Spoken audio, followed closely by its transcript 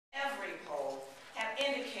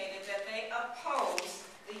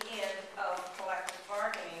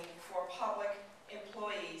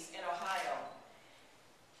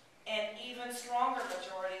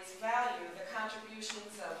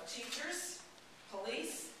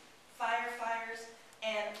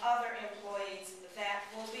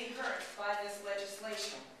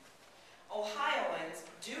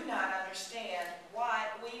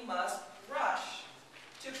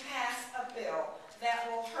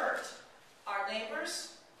hurt our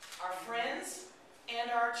neighbors, our friends, and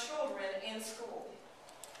our children in school.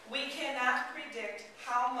 We cannot predict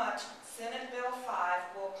how much Senate Bill 5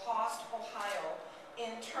 will cost Ohio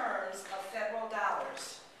in terms of federal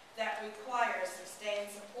dollars that require sustained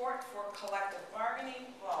support for collective bargaining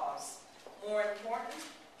laws. More important,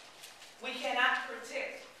 we cannot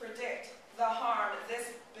predict the harm this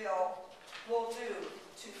bill will do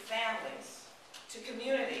to families, to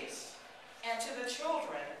communities, and to the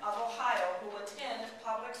children of Ohio who attend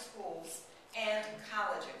public schools and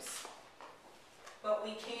colleges. But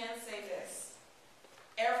we can say this: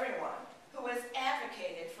 everyone who has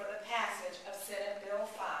advocated for the passage of Senate Bill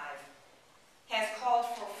 5 has called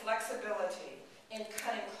for flexibility in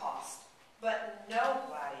cutting costs, but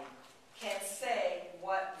nobody can say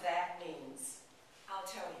what that means. I'll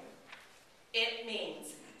tell you. It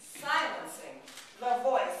means silencing the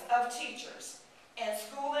voice of teachers and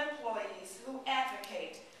school employees who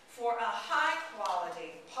advocate for a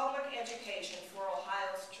high-quality public education for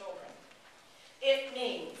Ohio's children. It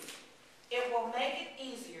means it will make it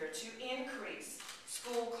easier to increase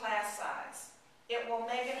school class size. It will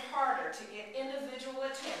make it harder to get individual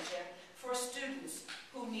attention for students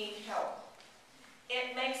who need help.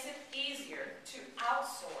 It makes it easier to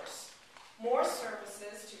outsource more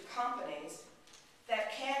services to companies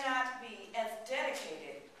that cannot be as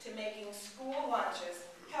dedicated to making school lunches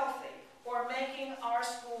healthy or making our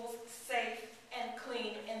schools safe and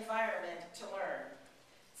clean environment to learn.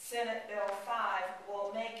 Senate Bill 5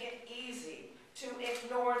 will make it easy to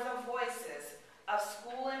ignore the voices of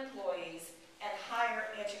school employees and higher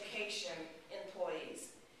education employees.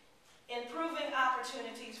 Improving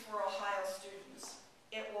opportunities for Ohio students.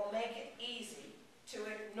 It will make it easy to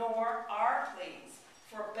ignore our pleas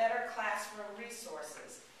for better classroom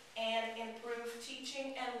resources and improve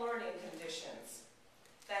teaching and learning conditions.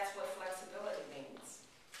 That's what flexibility means.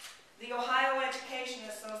 The Ohio Education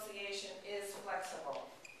Association is flexible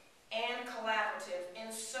and collaborative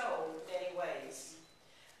in so many ways,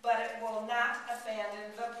 but it will not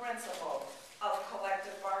abandon the principle of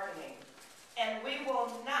collective bargaining, and we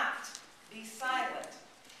will not be silent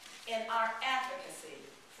in our advocacy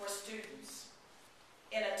for students.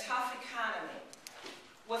 In a tough economy,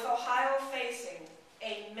 with Ohio facing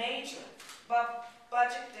a major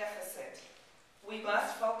budget deficit, we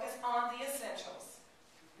must focus on the essentials.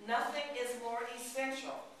 Nothing is more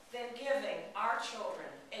essential than giving our children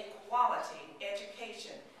a quality